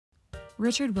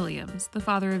Richard Williams, the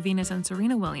father of Venus and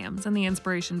Serena Williams and the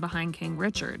inspiration behind King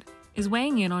Richard, is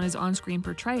weighing in on his on-screen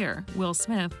portrayer, Will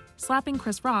Smith, slapping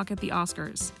Chris Rock at the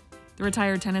Oscars. The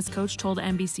retired tennis coach told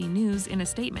NBC News in a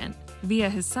statement,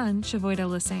 via his son, Chavoita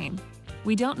LeSane,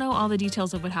 "We don't know all the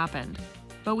details of what happened,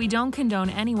 but we don't condone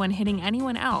anyone hitting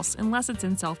anyone else unless it's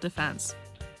in self-defense."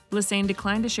 LeSane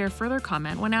declined to share further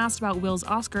comment when asked about Will's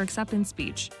Oscar acceptance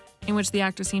speech, in which the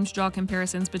actor seemed to draw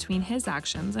comparisons between his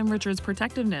actions and Richard's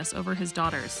protectiveness over his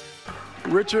daughters.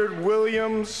 Richard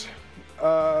Williams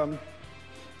was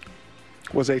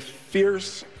a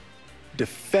fierce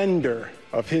defender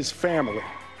of his family.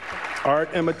 Art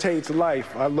imitates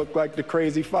life. I look like the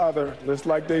crazy father, just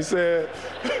like they said.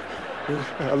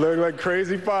 I look like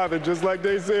crazy father, just like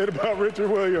they said about Richard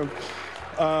Williams.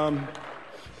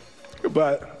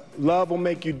 But love will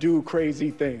make you do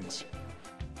crazy things.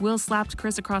 Will slapped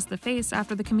Chris across the face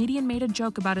after the comedian made a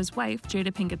joke about his wife,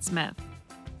 Jada Pinkett Smith.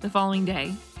 The following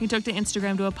day, he took to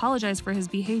Instagram to apologize for his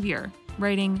behavior,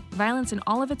 writing, "Violence in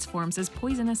all of its forms is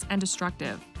poisonous and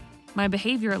destructive. My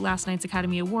behavior at last night's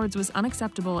Academy Awards was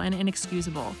unacceptable and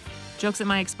inexcusable. Jokes at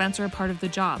my expense are a part of the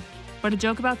job, but a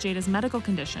joke about Jada's medical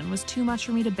condition was too much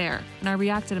for me to bear, and I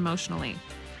reacted emotionally."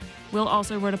 Will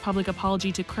also wrote a public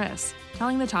apology to Chris,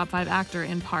 telling the top 5 actor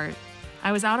in part,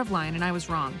 "I was out of line and I was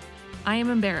wrong. I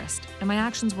am embarrassed, and my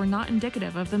actions were not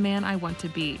indicative of the man I want to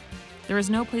be. There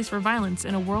is no place for violence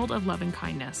in a world of love and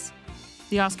kindness."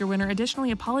 The Oscar winner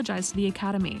additionally apologized to the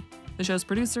Academy, the show's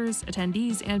producers,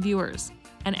 attendees, and viewers,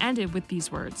 and ended with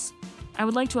these words, "I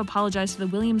would like to apologize to the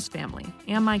Williams family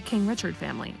and my King Richard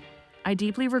family. I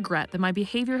deeply regret that my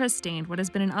behavior has stained what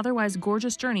has been an otherwise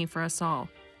gorgeous journey for us all.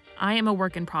 I am a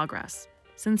work in progress.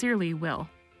 Sincerely, Will."